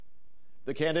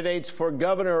The candidates for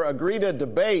governor agree to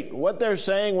debate what they're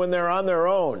saying when they're on their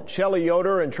own. Shelley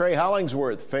Yoder and Trey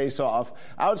Hollingsworth face off.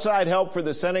 Outside help for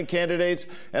the Senate candidates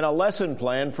and a lesson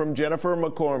plan from Jennifer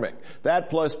McCormick. That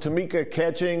plus Tamika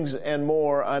Catchings and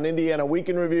more on Indiana Week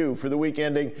in Review for the week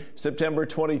ending September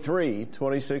 23,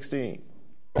 2016.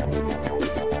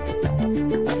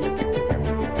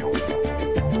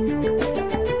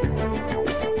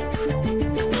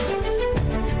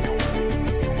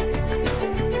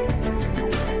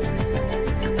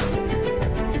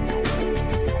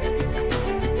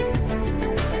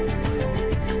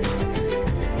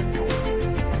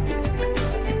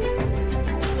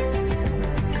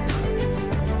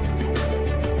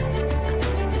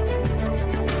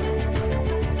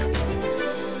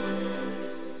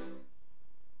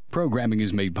 Programming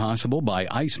is made possible by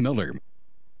Ice Miller.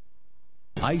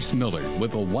 Ice Miller,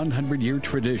 with a 100-year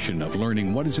tradition of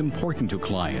learning what is important to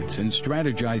clients and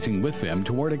strategizing with them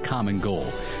toward a common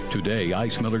goal. Today,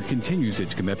 Ice Miller continues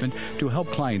its commitment to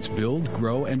help clients build,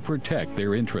 grow, and protect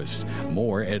their interests.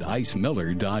 More at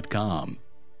icemiller.com.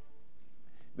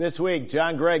 This week,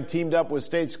 John Gregg teamed up with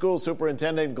State School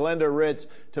Superintendent Glenda Ritz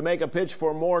to make a pitch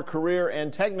for more career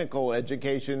and technical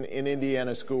education in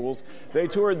Indiana schools. They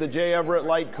toured the J. Everett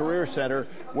Light Career Center,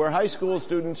 where high school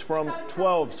students from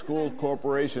 12 school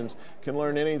corporations can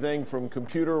learn anything from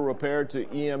computer repair to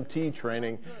EMT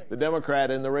training. The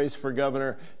Democrat in the race for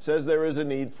governor says there is a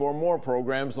need for more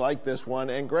programs like this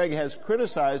one, and Gregg has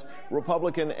criticized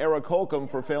Republican Eric Holcomb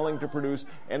for failing to produce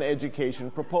an education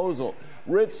proposal.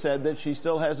 Ritz said that she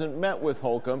still hasn't met with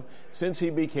Holcomb since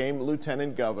he became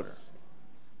lieutenant governor.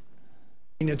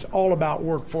 It's all about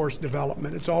workforce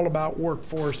development. It's all about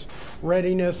workforce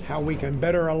readiness, how we can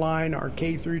better align our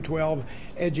K through 12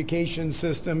 education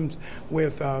systems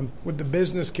with the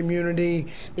business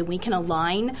community. That we can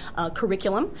align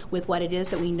curriculum with what it is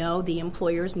that we know the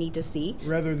employers need to see.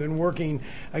 Rather than working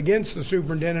against the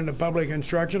superintendent of public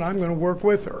instruction, I'm going to work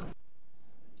with her.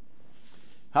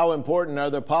 How important are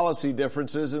the policy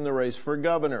differences in the race for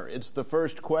governor? It's the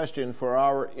first question for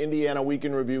our Indiana Week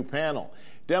in Review panel.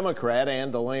 Democrat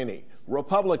Ann Delaney,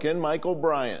 Republican Mike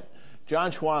O'Brien,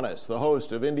 John Schwannis, the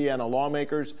host of Indiana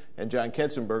Lawmakers, and John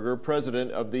Ketzenberger,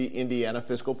 president of the Indiana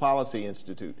Fiscal Policy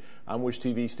Institute. I'm WISH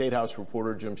TV State House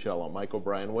reporter Jim Shello. Mike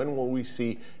O'Brien, when will we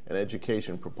see an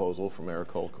education proposal from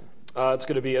Eric Holcomb? It's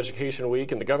going to be Education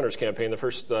Week in the governor's campaign. The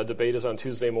first debate is on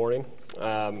Tuesday morning,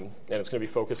 and it's going to be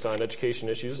focused on education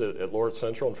issues at Lawrence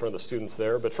Central in front of the students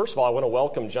there. But first of all, I want to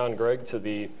welcome John Gregg to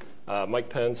the Mike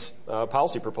Pence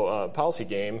policy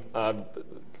game.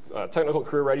 Technical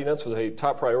career readiness was a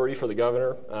top priority for the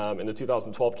governor in the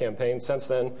 2012 campaign. Since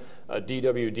then,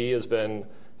 DWD has been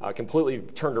completely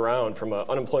turned around from an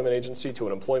unemployment agency to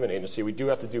an employment agency. We do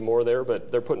have to do more there,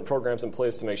 but they're putting programs in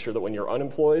place to make sure that when you're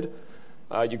unemployed,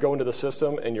 you go into the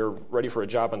system and you're ready for a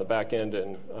job on the back end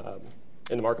and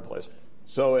in the marketplace.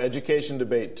 So education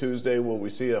debate Tuesday, will we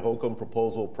see a Holcomb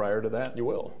proposal prior to that? You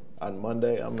will. On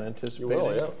Monday, I'm anticipating. You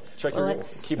will, yeah. Check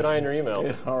keep an eye on your email.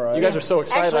 Yeah, all right. You guys are so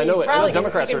excited. Actually, I know it. I know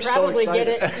Democrats are so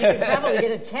excited. You can probably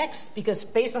get a text because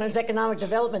based on his economic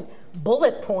development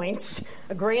bullet points,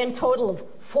 a grand total of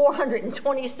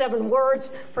 427 words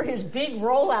for his big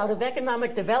rollout of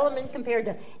economic development compared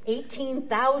to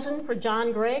 18,000 for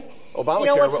John Gregg.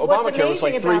 Obamacare was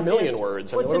like 3 million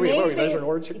words. What's amazing,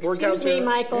 excuse me,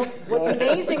 Michael, what's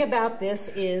amazing about this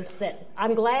is that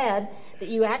I'm glad that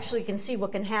you actually can see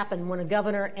what can happen when a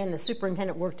governor and the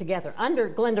superintendent work together. Under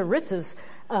Glenda Ritz's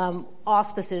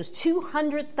auspices,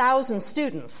 200,000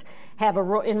 students have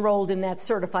enrolled in that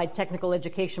certified technical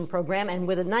education program, and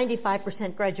with a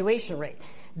 95% graduation rate.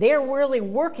 They're really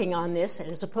working on this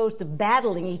as opposed to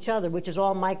battling each other, which is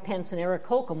all Mike Pence and Eric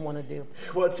Holcomb want to do.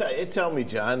 Well, tell me,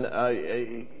 John,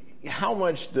 how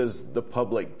much does the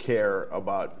public care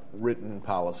about written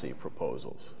policy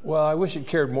proposals? Well, I wish it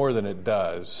cared more than it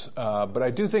does, but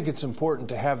I do think it's important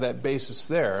to have that basis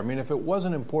there. I mean, if it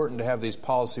wasn't important to have these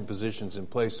policy positions in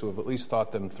place to have at least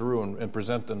thought them through and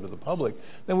present them to the public,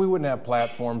 then we wouldn't have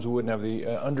platforms, we wouldn't have the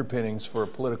underpinnings for a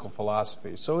political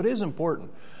philosophy. So it is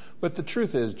important. But the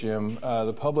truth is, Jim,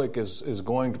 the public is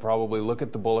going to probably look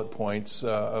at the bullet points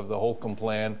of the Holcomb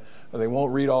plan. They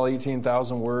won't read all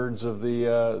 18,000 words of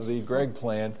the Gregg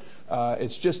plan.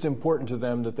 It's just important to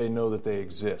them that they know that they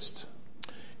exist.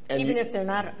 And even if they're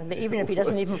not, even if he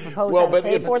doesn't even propose how to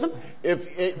pay for them?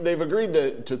 They've agreed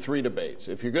to 3 debates.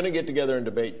 If you're going to get together and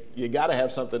debate, you got to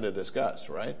have something to discuss,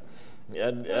 right?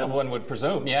 And one would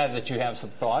presume, that you have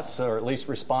some thoughts or at least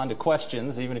respond to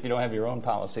questions, even if you don't have your own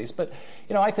policies. But,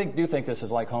 I do think this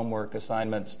is like homework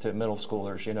assignments to middle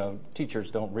schoolers. Teachers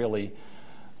don't really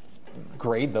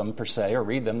grade them per se or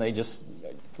read them. They just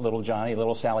little Johnny,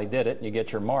 little Sally did it, and you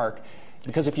get your mark.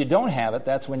 Because if you don't have it,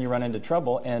 that's when you run into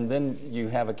trouble, and then you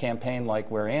have a campaign like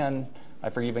we're in. I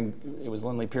forget even it was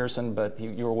Lindley Pearson, but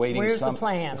you were waiting some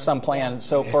plan. Yeah.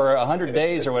 So for 100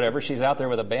 days or whatever, she's out there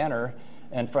with a banner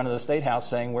in front of the State House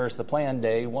saying, "Where's the plan?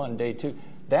 Day 1, day 2."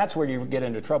 That's where you get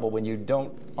into trouble, when you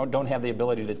don't have the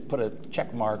ability to put a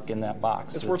check mark in that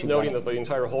box. It's worth noting that the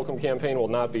entire Holcomb campaign will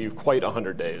not be quite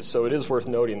 100 days. So it is worth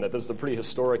noting that this is a pretty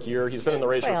historic year. He's been in the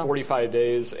race for 45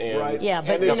 days, and right. Yeah,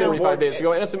 but 45 days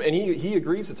ago. And he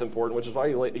agrees it's important, which is why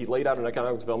he laid out an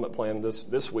economic development plan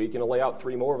this week, and he'll lay out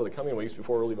 3 more over the coming weeks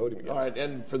before early voting begins. All right,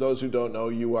 and for those who don't know,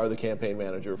 you are the campaign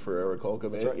manager for Eric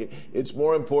Holcomb. That's right. It's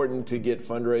more important to get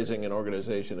fundraising and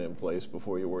organization in place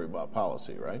before you worry about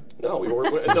policy, right? No,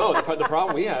 the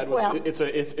problem we had was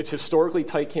it's historically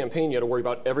tight campaign. You had to worry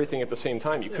about everything at the same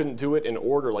time. You couldn't do it in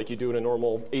order like you do in a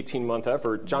normal 18-month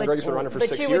effort. John Gregg's been running for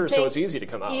 6 years, so it's easy to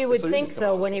come out. You would think,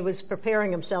 though, when he was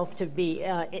preparing himself to be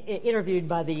interviewed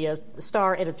by the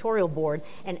Star editorial board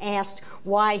and asked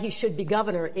why he should be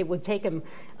governor, it would take him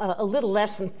a little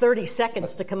less than 30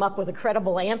 seconds to come up with a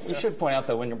credible answer. We should point out,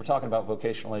 though, when we're talking about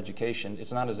vocational education,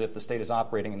 it's not as if the state is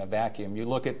operating in a vacuum. You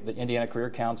look at the Indiana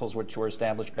Career Councils, which were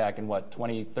established back in,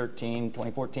 2013,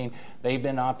 2014. They've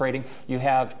been operating. You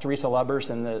have Teresa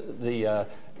Lubbers and the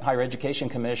Higher Education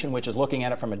Commission, which is looking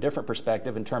at it from a different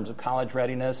perspective in terms of college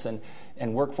readiness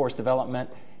and workforce development.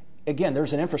 Again,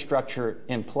 there's an infrastructure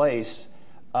in place.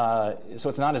 So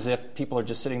it's not as if people are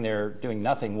just sitting there doing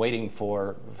nothing, waiting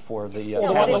for the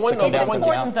tablets to come down from the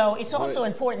important, though. It's also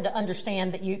important to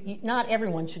understand that you not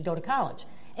everyone should go to college.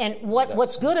 And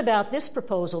what's good about this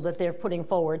proposal that they're putting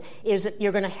forward is that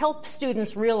you're going to help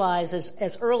students realize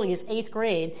as early as 8th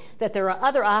grade that there are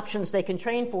other options they can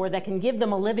train for that can give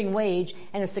them a living wage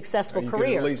and a successful career.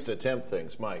 You can at least attempt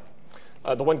things, Mike.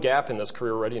 The one gap in this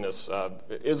career readiness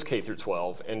is K through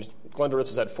 12, and Glenda Ritz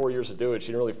has had 4 years to do it.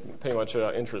 She didn't really pay much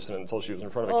interest in it until she was in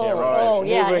front of a camera.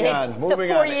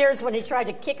 Moving on. 4 years when he tried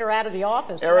to kick her out of the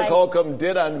office. Eric Holcomb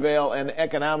did unveil an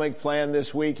economic plan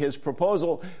this week. His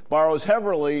proposal borrows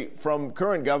heavily from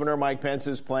current Governor Mike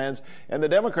Pence's plans, and the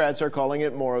Democrats are calling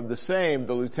it more of the same.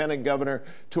 The lieutenant governor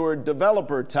toured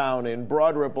Developer Town in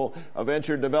Broad Ripple, a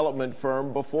venture development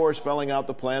firm, before spelling out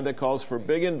the plan that calls for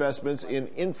big investments in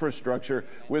infrastructure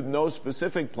with no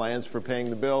specific plans for paying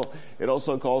the bill. It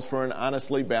also calls for an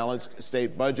honestly balanced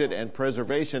state budget and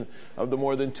preservation of the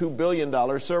more than $2 billion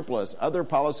surplus. Other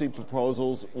policy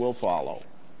proposals will follow.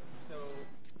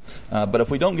 But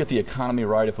if we don't get the economy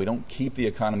right, if we don't keep the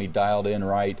economy dialed in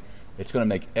right, it's going to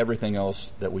make everything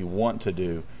else that we want to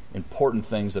do, important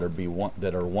things that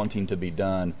are wanting to be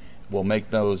done, will make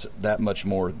those that much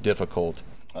more difficult.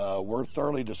 We're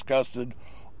thoroughly disgusted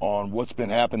on what's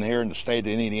been happening here in the state of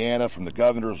Indiana from the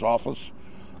governor's office.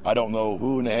 I don't know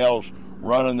who in the hell's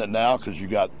running it now, because you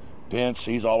got Pence,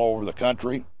 he's all over the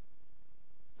country.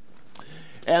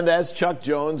 And that's Chuck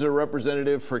Jones, a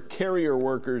representative for carrier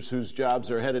workers whose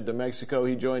jobs are headed to Mexico.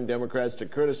 He joined Democrats to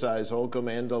criticize Holcomb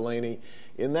and Delaney.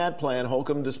 In that plan,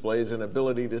 Holcomb displays an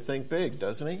ability to think big,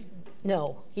 doesn't he?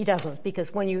 No, he doesn't,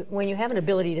 because when you have an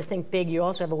ability to think big, you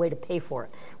also have a way to pay for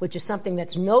it, which is something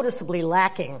that's noticeably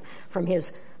lacking from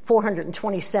his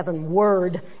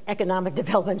 427-word economic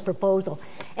development proposal.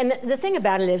 And the thing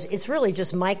about it is, it's really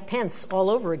just Mike Pence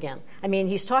all over again. I mean,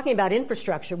 he's talking about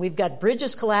infrastructure. We've got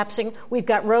bridges collapsing. We've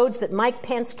got roads that Mike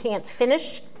Pence can't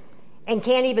finish and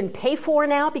can't even pay for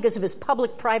now because of his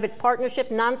public-private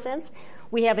partnership nonsense.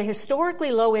 We have a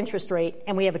historically low interest rate,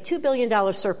 and we have a $2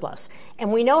 billion surplus.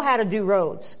 And we know how to do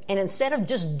roads. And instead of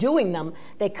just doing them,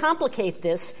 they complicate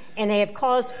this, and they have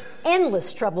caused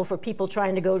endless trouble for people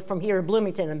trying to go from here to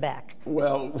Bloomington and back.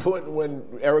 Well, when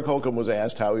Eric Holcomb was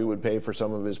asked how he would pay for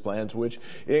some of his plans, which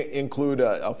include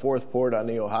a fourth port on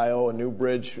the Ohio, a new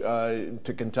bridge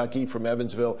to Kentucky from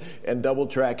Evansville, and double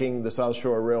tracking the South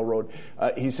Shore Railroad,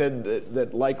 he said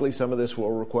that likely some of this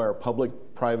will require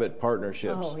public-private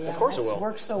partnerships. Oh, yeah. Of course it will. It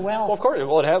works so well. Well, of course.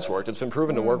 Well, it has worked. It's been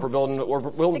proven to work. We're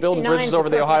building bridges over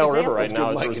the Ohio River right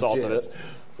now as a result of it.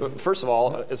 First of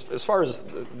all, as far as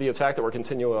the attack that we're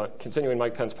continuing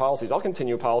Mike Pence policies, I'll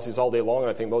continue policies all day long, and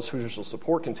I think most Hoosiers will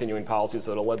support continuing policies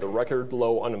that will lead to record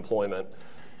low unemployment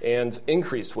and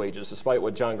increased wages, despite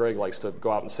what John Gregg likes to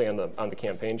go out and say on the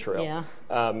campaign trail.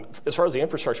 Yeah. As far as the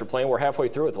infrastructure plan, we're halfway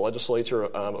through it. The legislature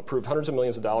approved hundreds of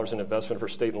millions of dollars in investment for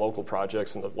state and local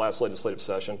projects in the last legislative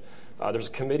session. There's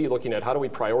a committee looking at how do we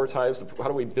prioritize, how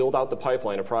do we build out the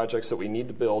pipeline of projects that we need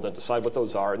to build and decide what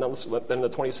those are. And then in the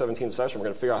 2017 session, we're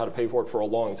going to figure out how to pay for it for a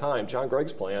long time. John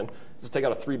Gregg's plan is to take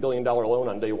out a $3 billion loan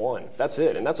on day one. That's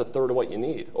it, and that's a third of what you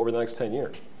need over the next 10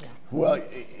 years. Yeah. Well,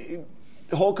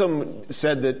 Holcomb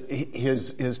said that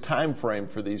his time frame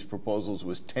for these proposals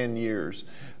was 10 years.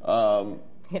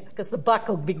 Because the buck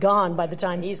will be gone by the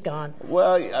time he's gone.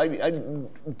 Well,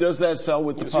 does that sell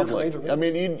with the public? I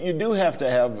mean, you do have to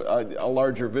have a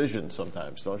larger vision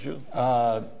sometimes, don't you?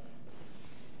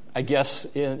 I guess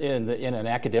in an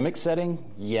academic setting,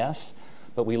 yes.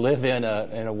 But we live in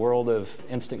a world of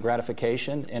instant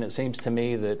gratification, and it seems to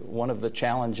me that one of the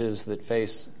challenges that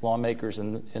face lawmakers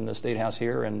in the State House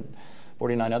here and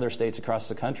 49 other states across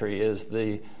the country is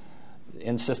the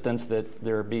insistence that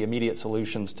there be immediate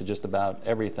solutions to just about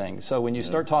everything. So when you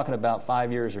start talking about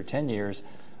 5 years or 10 years,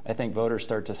 I think voters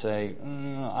start to say,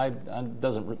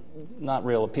 not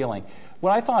real appealing.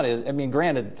 What I thought is, I mean,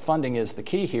 granted, funding is the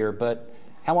key here, but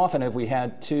how often have we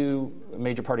had two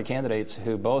major party candidates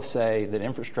who both say that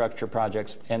infrastructure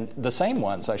projects, and the same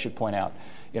ones, I should point out,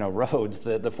 roads,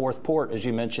 the fourth port, as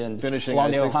you mentioned, finishing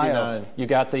along the I-69. Ohio, you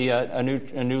got the a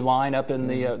new line up in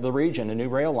the region, a new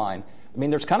rail line. I mean,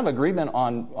 there's kind of agreement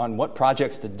on what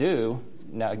projects to do.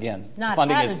 Now, again, not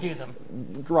funding how is to do them.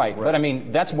 Right, but I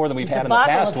mean that's more than we've had in the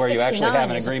past, where you actually have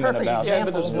an agreement about. Yeah,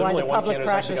 but there's only one candidate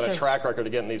who's actually got a track record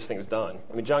of getting these things done.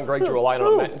 I mean, John Gregg drew a line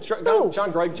on a map.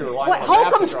 John Gregg drew a line on a map.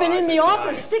 Holcomb's been in the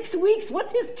office 6 weeks.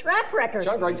 What's his track record?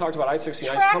 John Gregg talked about I-69.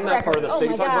 He's from that part of the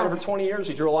state. He talked about it for 20 years.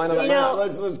 He drew a line on a map.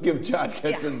 Let's give John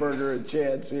Ketzenberger a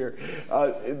chance here.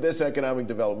 This economic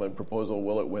development proposal,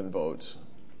 will it win votes?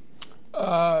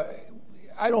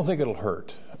 I don't think it'll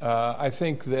hurt. I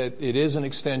think that it is an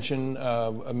extension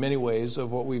in many ways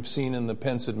of what we've seen in the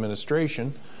Pence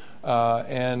administration,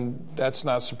 and that's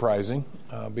not surprising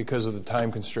because of the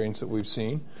time constraints that we've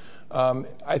seen.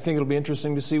 I think it'll be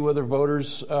interesting to see whether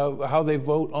voters, how they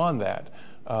vote on that,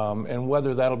 and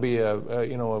whether that'll be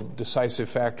a decisive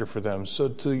factor for them. So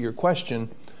to your question,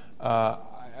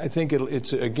 I think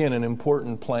it's, again, an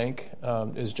important plank.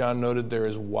 As John noted, there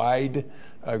is wide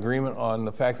agreement on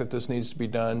the fact that this needs to be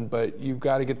done, but you've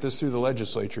got to get this through the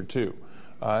legislature, too.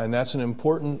 And that's an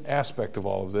important aspect of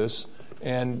all of this.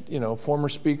 And, former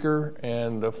speaker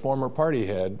and a former party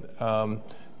head,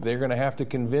 they're going to have to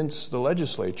convince the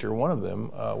legislature, one of them,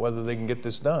 whether they can get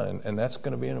this done. And that's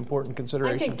going to be an important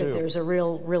consideration, too. I think that there's a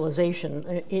real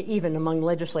realization, even among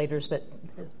legislators, that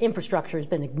infrastructure has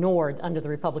been ignored under the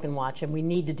Republican watch, and we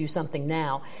need to do something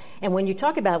now. And when you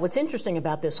talk about what's interesting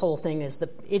about this whole thing is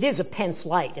it is a Pence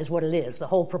light, is what it is, the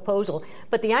whole proposal.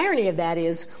 But the irony of that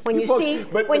is when you see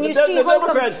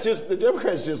the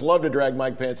Democrats just love to drag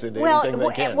Mike Pence into anything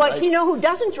they can. Well, right? you know who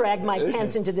doesn't drag Mike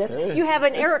Pence into this? You have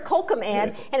an Eric Holcomb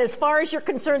ad, and as far as you're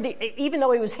concerned, even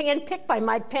though he was handpicked by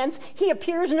Mike Pence, he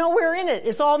appears nowhere in it.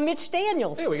 It's all Mitch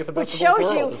Daniels, we get the best which of both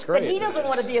shows you worlds. that he doesn't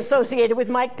want to be associated with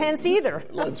Mike Pence either.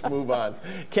 Let's move on.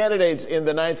 Candidates in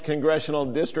the 9th Congressional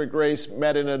District race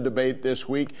met in a debate this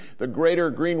week. The Greater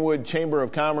Greenwood Chamber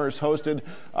of Commerce hosted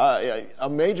a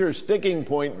major sticking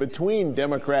point between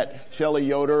Democrat Shelley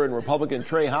Yoder and Republican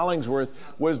Trey Hollingsworth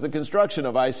was the construction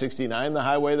of I-69, the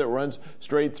highway that runs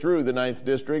straight through the 9th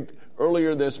District.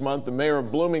 Earlier this month, the mayor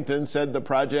of Bloomington said the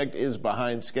project is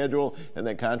behind schedule and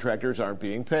that contractors aren't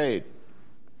being paid.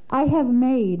 I have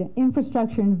made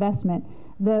infrastructure investment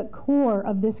the core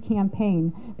of this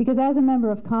campaign because as a member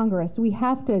of Congress, we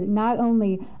have to not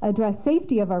only address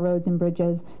safety of our roads and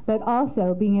bridges, but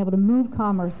also being able to move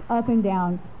commerce up and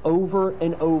down. Over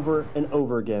and over and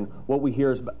over again, what we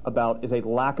hear about is a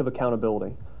lack of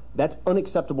accountability. That's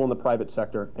unacceptable in the private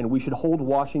sector, and we should hold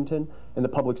Washington and the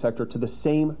public sector to the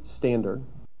same standard.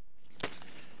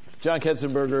 John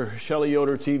Ketzenberger, Shelley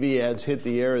Yoder TV ads hit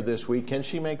the air this week. Can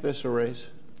she make this a race?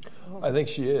 I think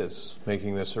she is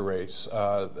making this a race.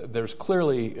 There's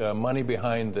clearly money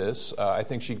behind this. I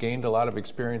think she gained a lot of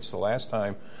experience the last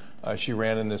time she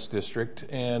ran in this district,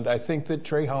 and I think that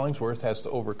Trey Hollingsworth has to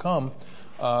overcome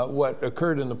what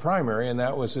occurred in the primary, and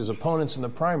that was his opponents in the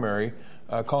primary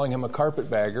calling him a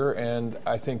carpetbagger, and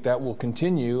I think that will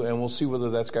continue, and we'll see whether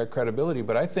that's got credibility.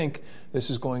 But I think this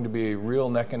is going to be a real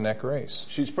neck-and-neck race.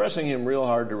 She's pressing him real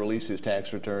hard to release his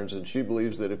tax returns, and she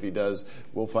believes that if he does,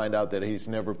 we'll find out that he's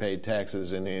never paid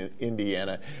taxes in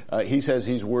Indiana. He says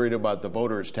he's worried about the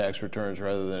voters' tax returns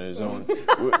rather than his own.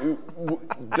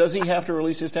 Does he have to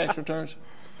release his tax returns?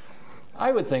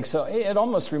 I would think so. It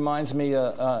almost reminds me,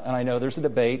 and I know there's a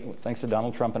debate, thanks to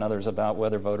Donald Trump and others, about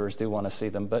whether voters do want to see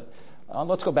them. But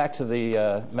let's go back to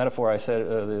the metaphor I said,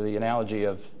 the analogy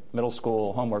of middle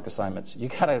school homework assignments. You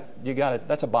gotta.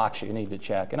 That's a box you need to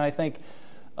check. And I think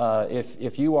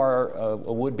if you are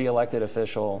a would-be elected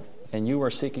official and you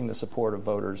are seeking the support of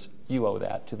voters, you owe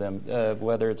that to them.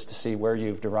 Whether it's to see where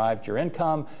you've derived your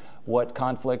income, what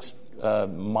conflicts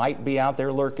might be out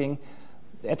there lurking.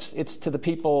 it's to the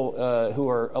people who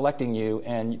are electing you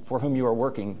and for whom you are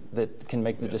working that can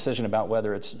make the decision about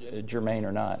whether it's germane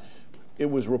or not. It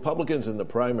was Republicans in the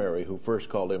primary who first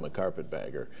called him a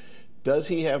carpetbagger. Does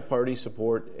he have party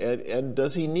support, and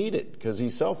does he need it? Because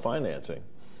he's self-financing.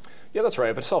 Yeah, that's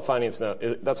right. But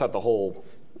self-financing, that's not the whole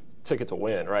ticket to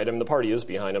win, right? I mean, the party is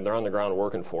behind him. They're on the ground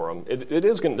working for him.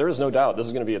 There is no doubt this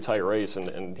is going to be a tight race,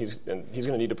 and he's going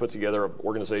to need to put together an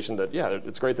organization that, yeah,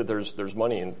 it's great that there's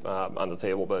money on the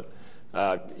table, but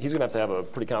he's going to have a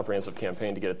pretty comprehensive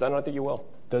campaign to get it done, and I think he will.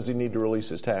 Does he need to release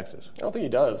his taxes? I don't think he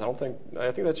does. I think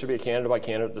that should be a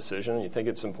candidate-by-candidate decision. You think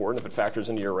it's important if it factors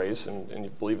into your race and you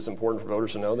believe it's important for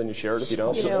voters to know, then you share it. If you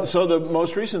don't. So the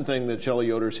most recent thing that Shelley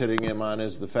Yoder's hitting him on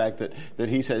is the fact that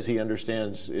he says he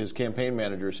understands, his campaign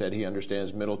manager said he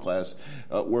understands middle-class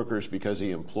workers because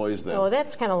he employs them. Oh,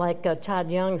 that's kind of like Todd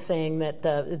Young saying that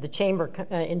the chamber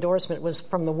endorsement was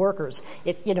from the workers.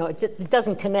 It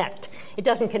doesn't connect. It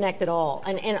doesn't connect at all.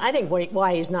 And I think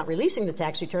why he's not releasing the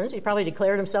tax returns, he probably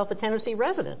declared himself a Tennessee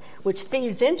resident, which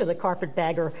feeds into the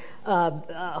carpetbagger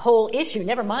whole issue.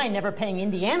 Never mind never paying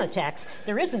Indiana tax.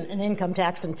 There isn't an income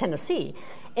tax in Tennessee.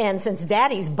 And since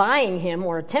Daddy's buying him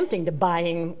or attempting to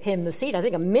buying him the seat, I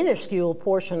think a minuscule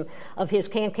portion of his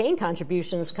campaign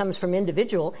contributions comes from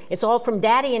individual. It's all from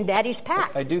Daddy and Daddy's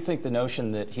PAC. I do think the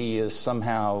notion that he is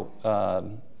somehow,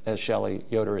 as Shelley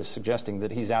Yoder is suggesting,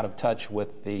 that he's out of touch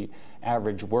with the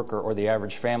average worker or the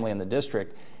average family in the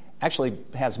district actually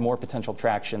has more potential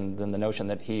traction than the notion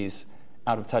that he's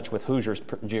out of touch with Hoosiers,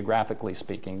 geographically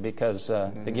speaking, because,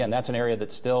 again, that's an area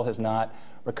that still has not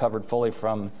recovered fully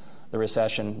from the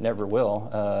recession, never will,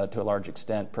 to a large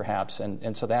extent, perhaps,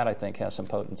 and so that, I think, has some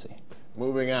potency.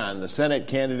 Moving on, the Senate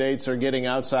candidates are getting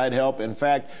outside help. In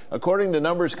fact, according to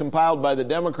numbers compiled by the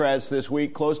Democrats this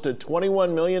week, close to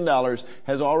 $21 million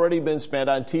has already been spent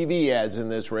on TV ads in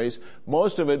this race,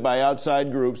 most of it by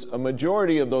outside groups. A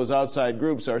majority of those outside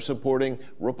groups are supporting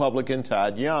Republican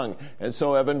Todd Young. And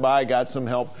so Evan Bayh got some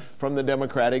help from the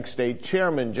Democratic state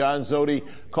chairman. John Zodi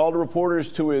called reporters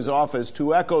to his office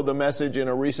to echo the message in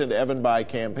a recent Evan Bayh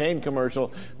campaign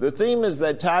commercial. The theme is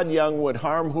that Todd Young would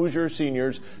harm Hoosier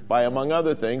seniors by, among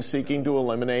other things, seeking to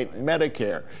eliminate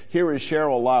Medicare. Here is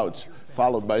Cheryl Louts,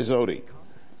 followed by Zodi.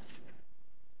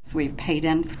 So we've paid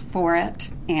in for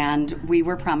it, and we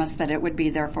were promised that it would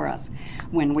be there for us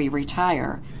when we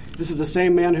retire. This is the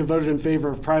same man who voted in favor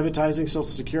of privatizing Social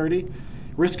Security,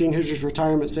 risking Hoosiers'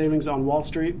 retirement savings on Wall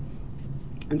Street,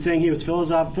 and saying he was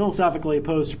philosophically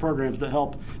opposed to programs that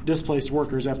help displaced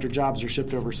workers after jobs are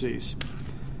shipped overseas.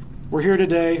 We're here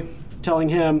today telling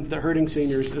him that hurting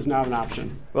seniors is not an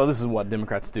option. Well, this is what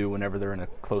Democrats do whenever they're in a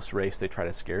close race. They try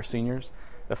to scare seniors.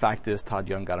 The fact is, Todd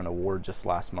Young got an award just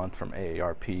last month from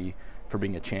AARP for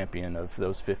being a champion of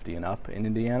those 50 and up in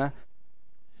Indiana.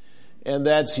 And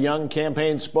that's Young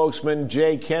campaign spokesman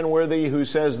Jay Kenworthy, who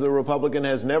says the Republican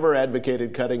has never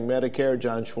advocated cutting Medicare.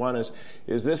 John Schwantes,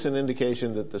 is this an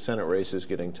indication that the Senate race is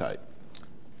getting tight?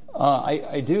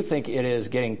 I do think it is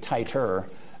getting tighter.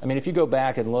 I mean, if you go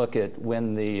back and look at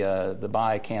when the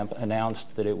Bayh camp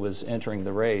announced that it was entering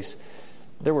the race,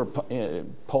 there were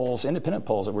polls, independent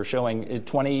polls, that were showing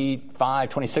 25,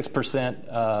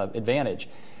 26% advantage.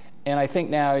 And I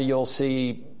think now you'll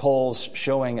see polls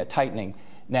showing a tightening.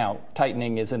 Now,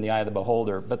 tightening is in the eye of the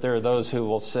beholder, but there are those who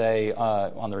will say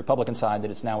on the Republican side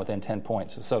that it's now within 10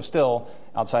 points. So still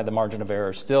outside the margin of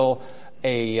error, still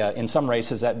in some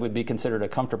races that would be considered a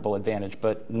comfortable advantage,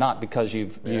 but not because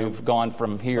you've gone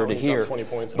from here to here. 20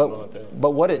 points in a month, yeah.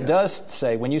 But what it does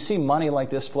say, when you see money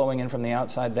like this flowing in from the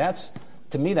outside,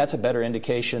 to me that's a better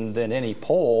indication than any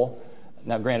poll.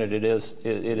 Now, granted, it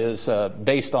is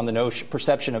based on the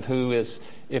perception of who is,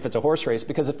 if it's a horse race,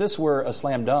 because if this were a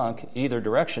slam dunk either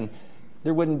direction,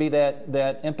 there wouldn't be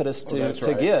that impetus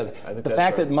to give. The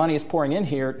fact that money is pouring in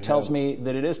here tells me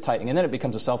that it is tightening, and then it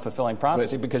becomes a self-fulfilling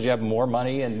prophecy because you have more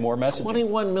money and more messaging.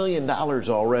 $21 million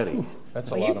already.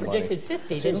 That's a lot of money. You predicted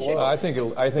 50, didn't you? Well, I think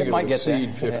it'll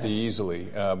exceed 50 easily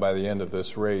by the end of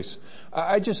this race.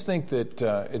 I just think that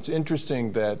it's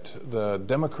interesting that the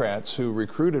Democrats who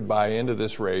recruited Bayh into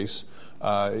this race,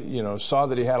 saw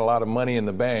that he had a lot of money in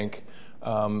the bank,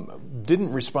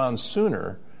 didn't respond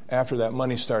sooner after that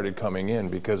money started coming in,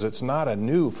 because it's not a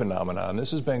new phenomenon.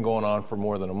 This has been going on for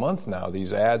more than a month now,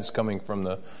 these ads coming from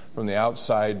the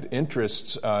outside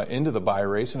interests into the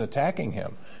Bayh race and attacking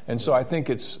him. And so I think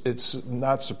it's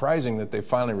not surprising that they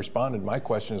finally responded. My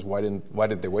question is, why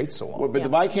did they wait so long? Well, but the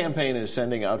Bayh campaign is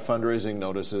sending out fundraising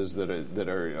notices that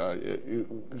are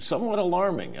somewhat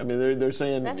alarming. I mean, they're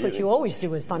saying... That's what you always do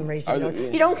with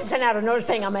fundraising. You don't send out a notice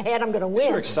saying, I'm ahead, I'm going to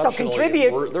win, so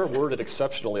contribute. They're worded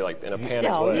exceptionally like in a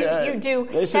panicked way. you do.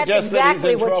 They That's suggest that he's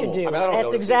exactly in what trouble. you do. I mean, I don't That's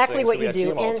notice exactly these what things. you I mean, I see do.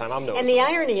 them all the time. I'm And noticing the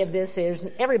them. irony of this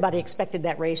is everybody expected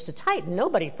that race to tighten.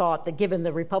 Nobody thought that given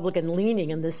the Republican leaning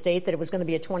in this state that it was going to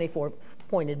be a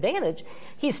 24-point advantage.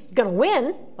 He's going to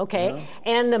win, okay,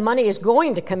 and the money is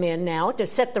going to come in now to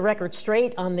set the record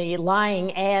straight on the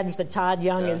lying ads that Todd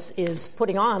Young is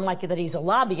putting on, like that he's a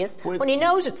lobbyist, when he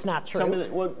knows it's not true. Tell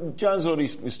me John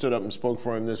Zodi stood up and spoke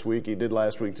for him this week. He did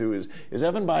last week, too. Is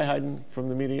Evan Bayh hiding from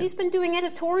the media? He's been doing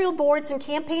editorial boards and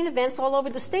campaign events all over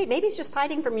the state. Maybe he's just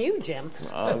hiding from you, Jim.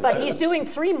 But he's doing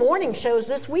 3 morning shows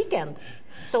this weekend.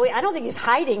 So I don't think he's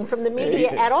hiding from the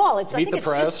media at all. I think it's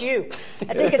just you.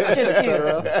 I think it's just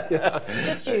you.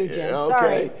 Just you, Jim.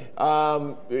 Okay.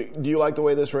 Sorry. Do you like the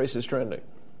way this race is trending?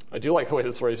 I do like the way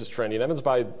this race is trending. Evan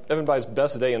Bayh's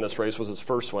best day in this race was his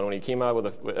first one when he came out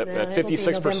at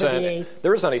 56%.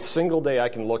 There is not a single day I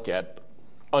can look at,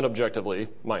 unobjectively,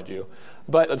 mind you,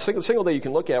 but a single day you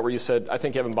can look at where you said, I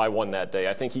think Evan Bayh won that day.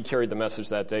 I think he carried the message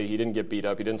that day. He didn't get beat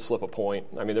up. He didn't slip a point.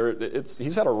 I mean,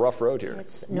 he's had a rough road here.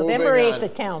 It's November 8th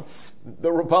that counts.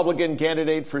 The Republican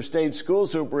candidate for state school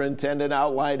superintendent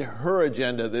outlined her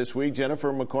agenda this week.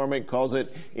 Jennifer McCormick calls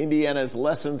it Indiana's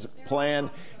lessons plan.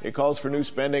 It calls for new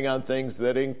spending on things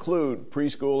that include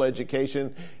preschool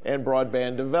education and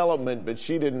broadband development, but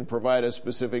she didn't provide a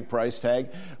specific price tag.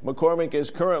 McCormick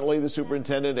is currently the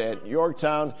superintendent at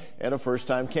Yorktown and a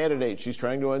first-time candidate. She's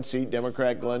trying to unseat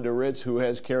Democrat Glenda Ritz, who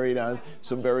has carried on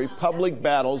some very public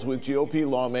battles with GOP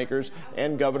lawmakers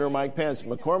and Governor Mike Pence.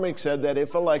 McCormick said that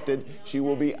if elected, she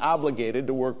will be obligated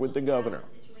to work with the governor.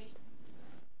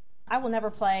 I will never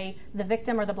play the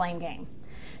victim or the blame game.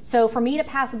 So for me to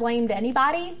pass blame to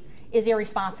anybody is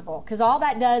irresponsible, because all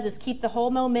that does is keep the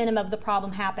whole momentum of the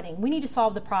problem happening. We need to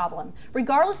solve the problem.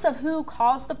 Regardless of who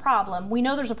caused the problem, we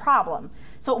know there's a problem.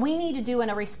 So what we need to do in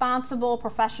a responsible,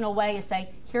 professional way is say,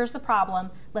 here's the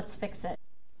problem, let's fix it.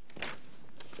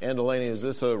 And Delaney, is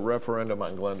this a referendum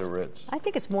on Glenda Ritz? I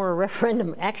think it's more a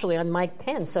referendum, actually, on Mike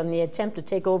Pence, on the attempt to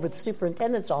take over the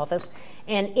superintendent's office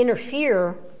and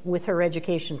interfere with her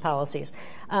education policies.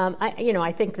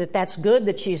 I think that that's good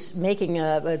that she's making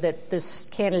that this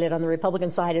candidate on the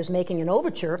Republican side is making an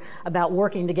overture about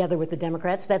working together with the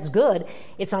Democrats. That's good.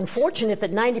 It's unfortunate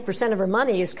that 90% of her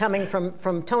money is coming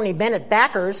from Tony Bennett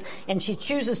backers, and she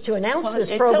chooses to announce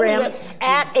this program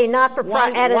at a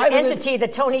at an entity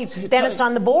that Tony Bennett's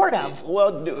on the board of.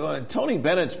 Well, Tony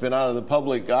Bennett's been out of the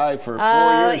public eye for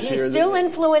 4 years here. He's still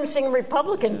influencing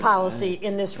Republican policy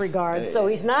in this regard, so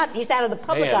he's out of the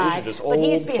public eye, but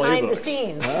he's behind the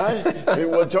scenes.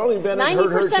 Well, Tony Bennett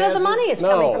 90% of the money is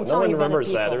coming from Tony Bennett. No one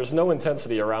remembers that. There's no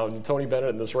intensity around Tony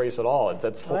Bennett in this race at all.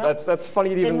 That's funny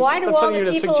to even. Then why do all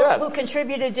the people suggest. who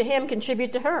contributed to him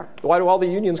contribute to her? Why do all the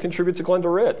unions contribute to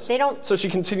Glenda Ritz? They don't. So she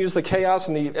continues the chaos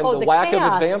and the lack of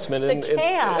advancement at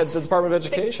the Department of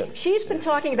Education. She's been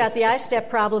talking about the I-STEP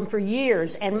problem for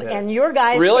years, and your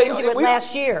guys came to it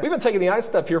last year. We've been taking the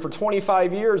I-STEP here for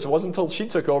 25 years. It wasn't until she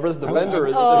took over that the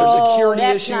vendor, there's security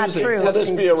that's issues. Not true.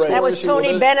 That was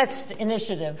Tony Bennett's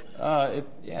initiative. I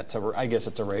guess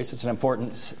it's a race. It's an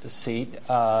important seat.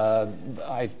 I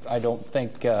don't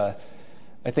think.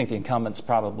 I think the incumbent's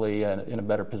probably in a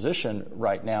better position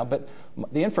right now. But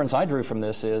the inference I drew from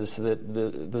this is that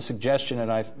the suggestion that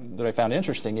I found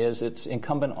interesting is it's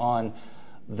incumbent on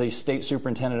the state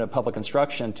superintendent of public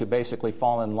instruction to basically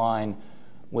fall in line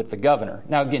with the governor.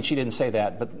 Now, again, she didn't say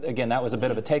that, but again, that was a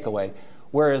bit of a takeaway.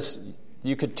 Whereas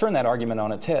you could turn that argument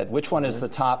on its head. Which one is the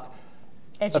top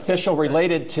official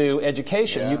related to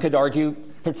education? You could argue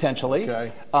potentially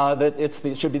that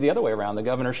it should be the other way around. The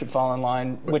governor should fall in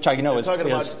line, which I know is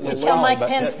tell Mike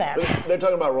Pence that. They're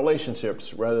talking about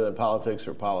relationships rather than politics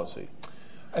or policy.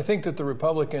 I think that the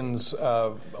Republicans,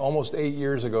 almost 8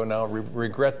 years ago now,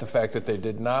 regret the fact that they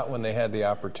did not, when they had the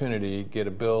opportunity, get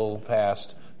a bill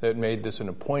passed that made this an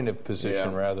appointed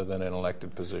position rather than an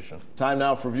elected position. Time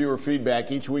now for viewer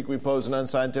feedback. Each week we pose an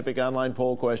unscientific online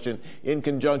poll question in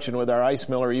conjunction with our Ice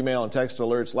Miller email and text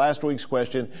alerts. Last week's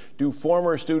question, do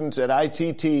former students at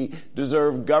ITT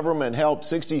deserve government help?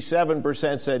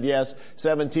 67% said yes,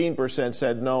 17%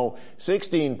 said no,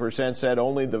 16% said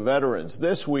only the veterans.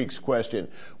 This week's question,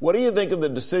 what do you think of the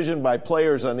decision by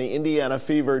players on the Indiana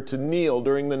Fever to kneel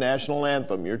during the national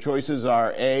anthem? Your choices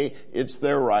are A, it's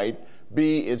their right,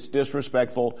 B, it's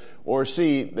disrespectful, or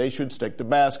C, they should stick to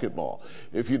basketball.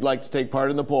 If you'd like to take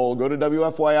part in the poll, go to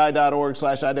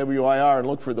WFYI.org/IWIR and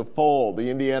look for the poll. The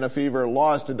Indiana Fever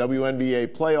lost a WNBA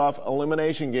playoff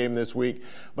elimination game this week,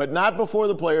 but not before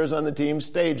the players on the team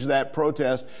staged that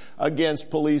protest against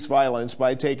police violence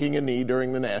by taking a knee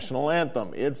during the national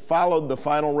anthem. It followed the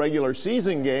final regular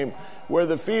season game where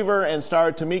the Fever and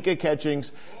star Tamika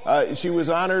Catchings, she was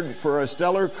honored for a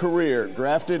stellar career.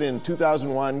 Drafted in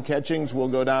 2001, Catchings will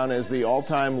go down as the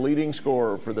all-time leading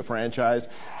scorer for the franchise.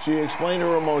 She explained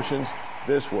her emotions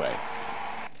this way.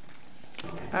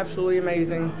 Absolutely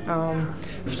amazing.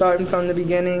 Starting from the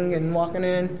beginning and walking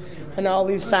in and all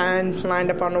these signs lined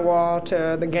up on the wall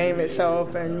to the game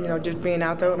itself, and just being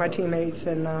out there with my teammates,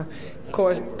 and of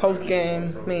course post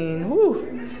game.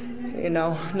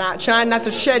 Not trying not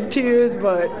to shed tears,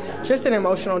 but just an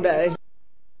emotional day.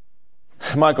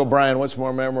 Mike O'Brien, what's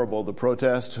more memorable, the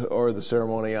protest or the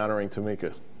ceremony honoring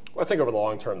Tamika? Well, I think over the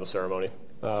long term, the ceremony,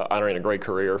 honoring a great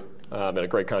career and a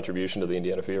great contribution to the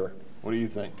Indiana Fever. What do you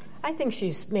think? I think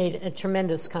she's made a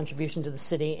tremendous contribution to the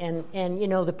city. And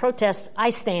the protest,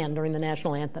 I stand during the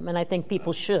national anthem, and I think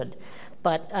people should.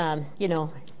 But,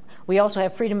 we also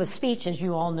have freedom of speech, as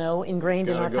you all know, ingrained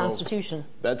in our Constitution.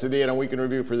 That's Indiana Week in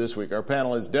Review for this week. Our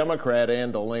panel is Democrat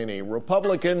Ann Delaney,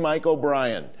 Republican Mike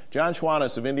O'Brien, John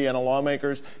Schwannis of Indiana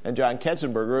Lawmakers, and John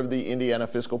Ketzenberger of the Indiana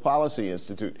Fiscal Policy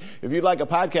Institute. If you'd like a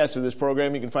podcast of this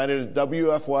program, you can find it at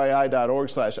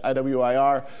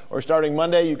WFYI.org/IWIR, or starting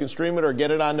Monday, you can stream it or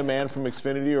get it on demand from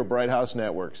Xfinity or Bright House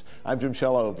Networks. I'm Jim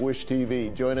Shello of Wish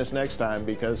TV. Join us next time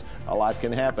because a lot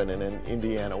can happen in an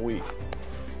Indiana week.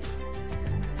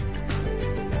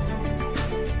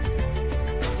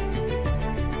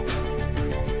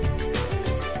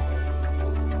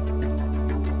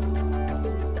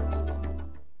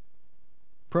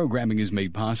 Programming is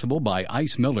made possible by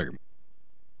Ice Miller.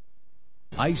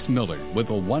 Ice Miller, with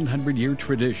a 100-year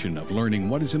tradition of learning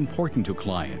what is important to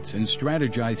clients and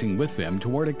strategizing with them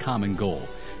toward a common goal.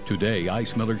 Today,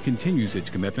 Ice Miller continues its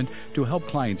commitment to help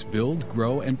clients build,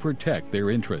 grow, and protect their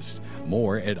interests.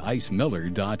 More at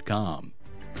icemiller.com.